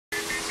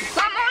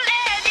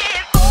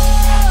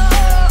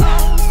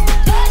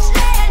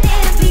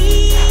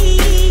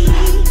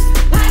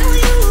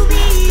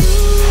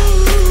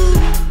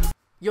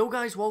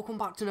guys, welcome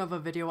back to another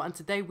video, and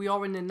today we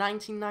are in the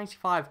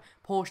 1995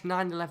 Porsche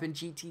 911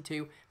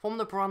 GT2 from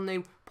the brand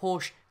new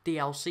Porsche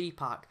DLC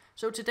pack.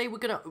 So today we're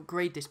going to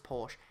upgrade this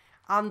Porsche,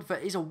 and there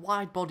is a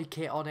wide body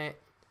kit on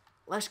it.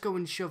 Let's go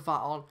and shove that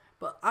on.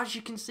 But as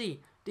you can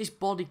see, this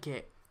body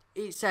kit,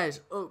 it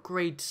says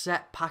upgrade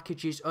set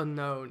packages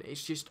unknown.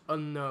 It's just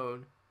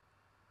unknown.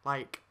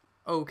 Like,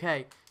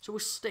 okay. So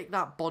we'll stick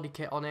that body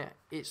kit on it.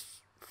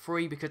 It's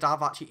free because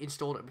I've actually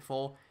installed it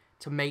before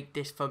to make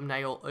this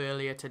thumbnail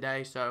earlier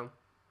today, so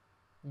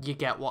you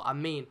get what I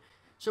mean.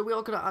 So we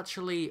are going to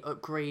actually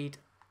upgrade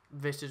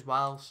this as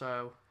well,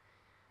 so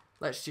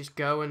let's just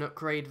go and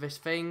upgrade this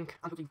thing.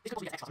 And this could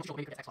also get X-Class, I'm sure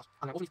maybe X-Class.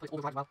 And I also need to play all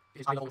the drive as well,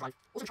 because I love all the drive.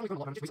 Also trying to run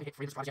a lot, just recently hit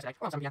 300 subscribers yesterday,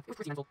 around 7 PM, it was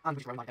pretty mental, and we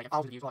just running like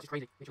thousands of views, it's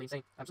crazy, literally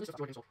insane. So this stuff's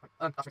already installed.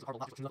 That's really horrible,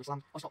 that's just lovely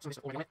slam. I'll stop some of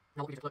this already on it,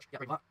 now look at the clutch,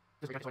 get rid of that.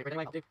 There's a great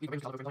anyway, I'll do, leave the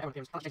rims, caliber, everyone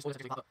appearance, can't change all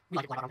this, but we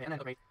like it around here, and then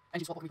upgrade.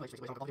 Engine swap, what can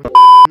we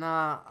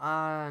play,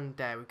 and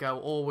there we go,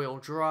 all-wheel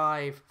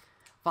drive.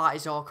 That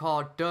is our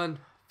car done.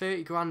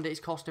 30 grand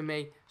it's costing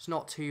me. It's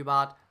not too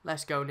bad.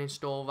 Let's go and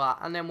install that,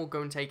 and then we'll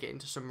go and take it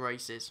into some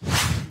races.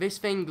 This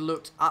thing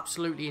looked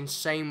absolutely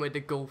insane with the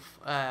Gulf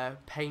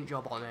paint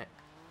job on it.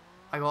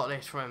 I got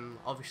this from,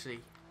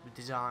 obviously, the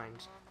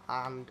designs,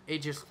 and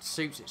it just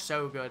suits it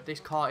so good. This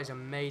car is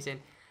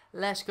amazing.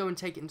 Let's go and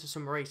take it into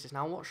some races.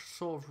 Now, what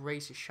sort of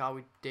races shall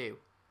we do?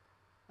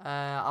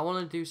 I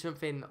want to do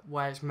something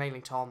where it's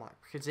mainly tarmac,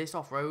 because this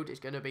off-road is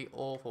going to be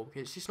awful,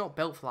 because it's just not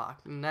built for that.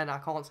 And then I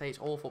can't say it's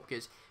awful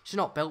because it's just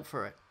not built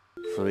for it.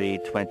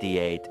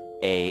 3:28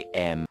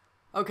 AM.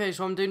 Okay,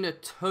 so I'm doing a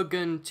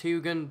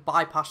Tugun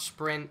bypass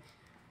sprint.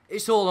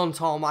 It's all on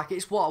tarmac.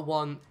 It's what I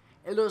want.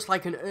 It looks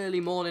like an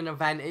early morning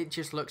event. It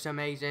just looks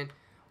amazing.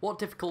 What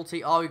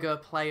difficulty are we going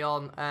to play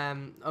on?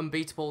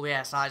 Unbeatable,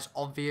 yes, that's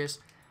obvious.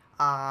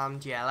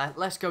 And yeah,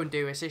 let's go and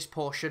do this. This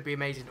Porsche should be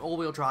amazing.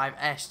 All-wheel drive,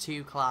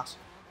 S2 class.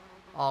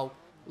 Oh,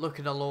 look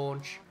at the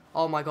launch.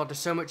 Oh my god, there's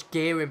so much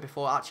gearing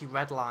before it actually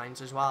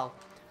redlines as well.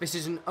 This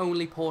is an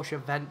only Porsche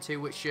event too,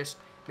 which just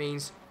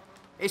means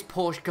it's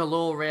Porsche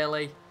galore,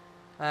 really.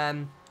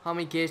 How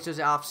many gears does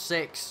it have?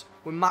 6.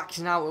 We're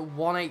maxing out at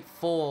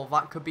 184.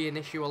 That could be an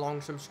issue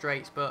along some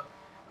straights, but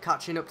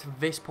catching up to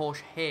this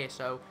Porsche here,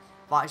 so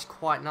that is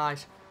quite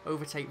nice.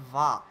 Overtake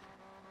that.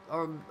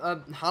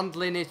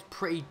 Handling is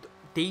pretty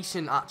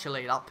decent,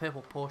 actually. That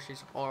purple Porsche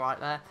is alright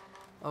there.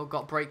 Oh,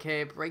 got brake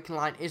here. Braking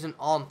line isn't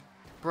on.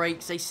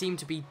 Brakes, they seem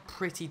to be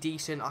pretty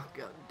decent.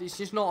 It's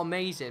just not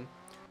amazing.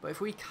 But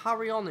if we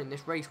carry on in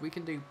this race, we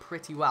can do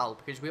pretty well,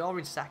 because we are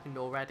in second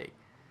already.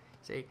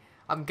 See,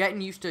 I'm getting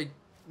used to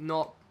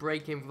not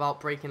braking without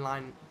braking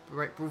line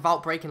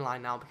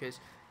now, because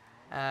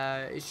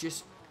it's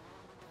just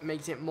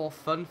makes it more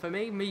fun for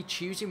me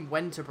choosing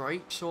when to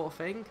brake, sort of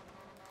thing.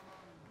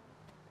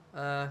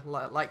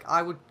 Like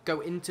I would go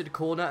into the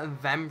corner and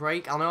then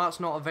brake. I know that's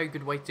not a very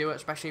good way to do it,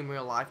 especially in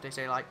real life. They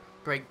say like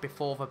brake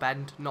before the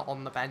bend, not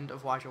on the bend,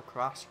 otherwise you'll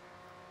crash.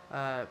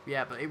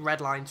 Yeah, but it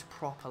redlines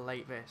proper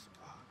late this.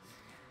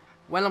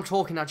 When I'm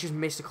talking, I just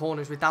miss the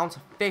corners. We're down to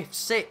 5th,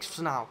 6th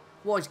now.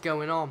 What is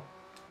going on?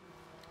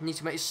 I need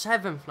to make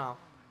 7th now.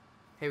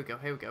 Here we go,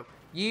 here we go.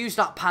 Use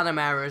that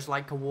Panamera as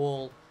like a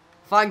wall.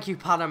 Thank you,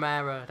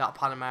 Panamera. That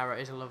Panamera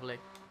is lovely.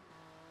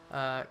 Go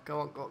on, go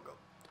on, go on.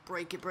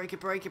 Break it, break it,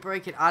 break it,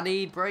 break it. I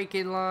need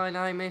braking line.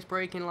 I miss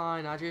braking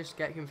line. I just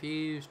get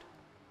confused.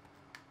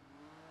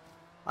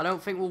 I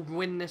don't think we'll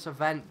win this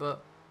event,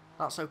 but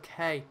that's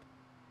okay,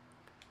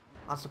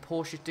 as the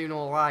Porsche is doing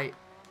alright.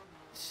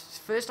 It's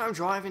the first time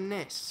driving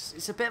this.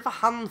 It's a bit of a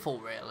handful,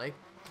 really.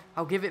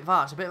 I'll give it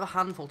that. It's a bit of a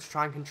handful to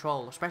try and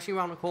control, especially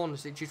around the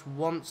corners. It just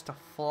wants to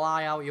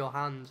fly out your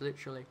hands,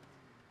 literally.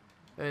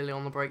 Early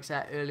on the brakes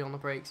there, early on the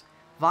brakes.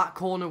 That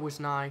corner was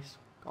nice.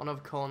 Got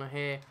another corner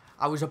here.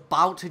 I was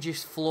about to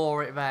just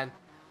floor it then.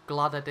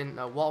 Glad I didn't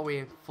know. What are we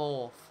in?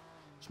 4th?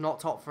 It's not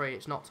top 3.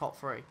 It's not top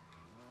 3.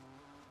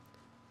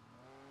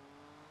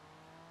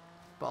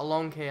 But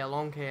along here,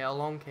 along here,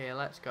 along here.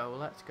 Let's go,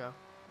 let's go.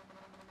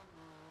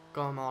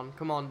 Come on,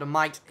 come on. The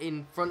mic's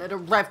in front of the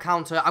rev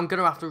counter. I'm going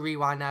to have to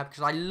rewind now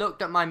because I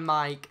looked at my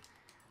mic.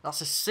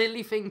 That's a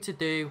silly thing to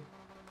do.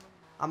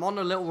 I'm on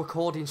a little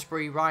recording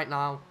spree right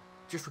now.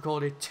 Just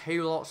recorded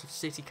 2 lots of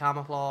city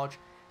camouflage.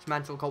 It's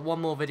mental. Got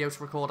 1 more video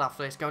to record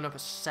after this. Going up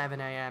at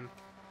 7 AM.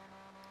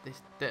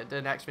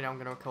 The next video I'm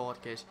going to record,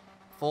 because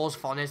Forza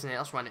fun, isn't it?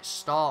 That's when it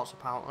starts,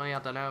 apparently. I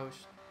don't know.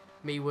 It's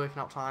me working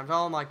out times.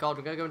 Oh my god,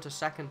 we're going to go into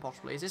 2nd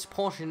possibly. Is this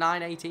Porsche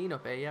 918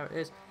 up here? Yeah, it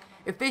is.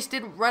 If this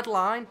didn't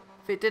redline,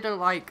 if it didn't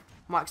like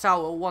max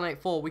out at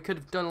 184, we could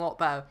have done a lot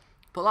better.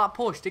 But that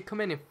Porsche did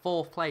come in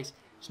 4th place.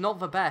 It's not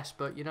the best,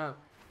 but you know,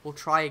 we'll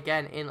try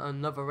again in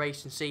another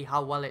race and see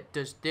how well it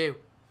does do.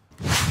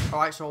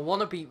 Alright, so I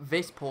want to beat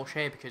this Porsche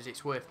here because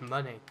it's worth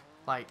money.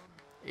 Like,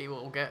 it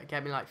will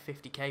get me like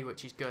 50k,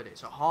 which is good.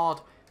 It's a hard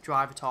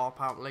driver car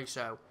apparently,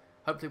 so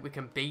hopefully we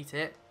can beat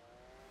it.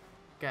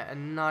 Get a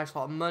nice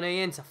lot of money.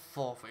 Into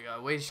 4th we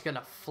go. We're just going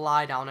to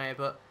fly down here,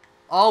 but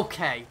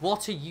okay,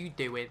 what are you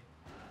doing?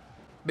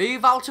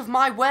 Move out of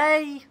my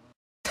way!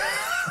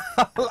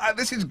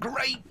 This is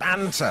great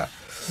banter.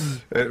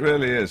 It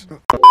really is.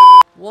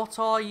 What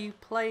are you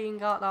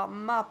playing at, that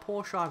mad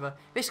Porsche driver?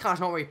 This guy's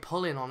not really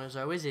pulling on us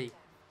though, is he?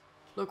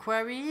 Look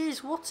where he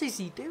is. What is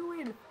he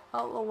doing?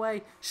 Out of the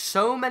way.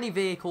 So many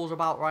vehicles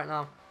about right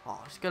now.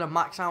 Oh, it's going to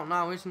max out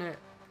now, isn't it?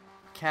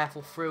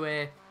 Careful through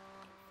here.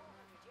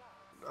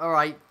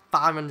 Alright,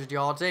 500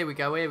 yards. Here we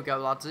go,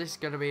 lads. This is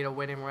going to be the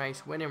winning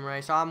race.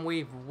 And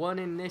we've won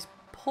in this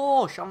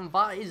Porsche. And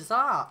that is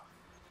that.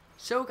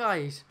 So,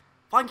 guys,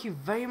 thank you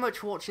very much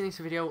for watching this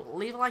video.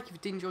 Leave a like if you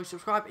did enjoy.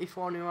 Subscribe if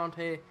you're new around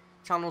here.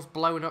 Channel's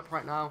blowing up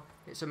right now.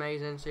 It's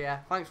amazing. So, yeah,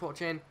 thanks for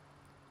watching.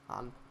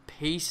 And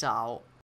peace out.